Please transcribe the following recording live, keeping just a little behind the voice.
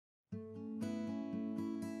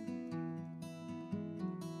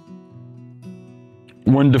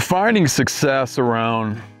When defining success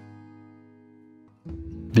around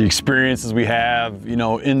the experiences we have, you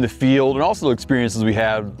know, in the field, and also the experiences we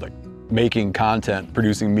have like making content,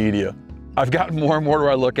 producing media, I've gotten more and more to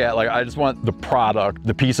where I look at, like, I just want the product,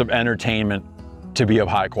 the piece of entertainment to be of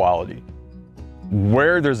high quality.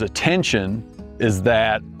 Where there's a tension is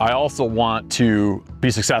that I also want to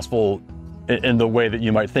be successful in the way that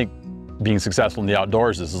you might think being successful in the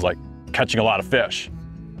outdoors is like catching a lot of fish,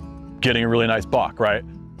 getting a really nice buck, right?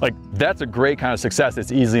 Like, that's a great kind of success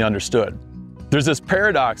that's easily understood. There's this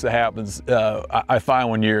paradox that happens, I find,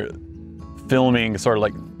 when you're filming sort of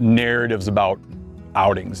like narratives about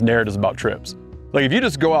outings, narratives about trips. Like, if you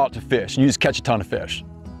just go out to fish and you just catch a ton of fish,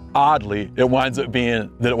 oddly, it winds up being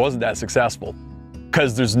that it wasn't that successful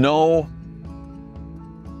because there's no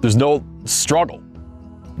struggle.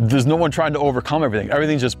 There's no one trying to overcome everything.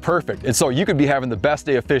 Everything's just perfect. And so you could be having the best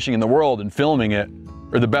day of fishing in the world and filming it,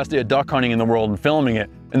 or the best day of duck hunting in the world and filming it.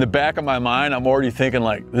 In the back of my mind, I'm already thinking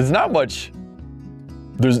like, there's not much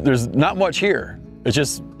here. It's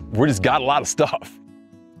just, we just got a lot of stuff.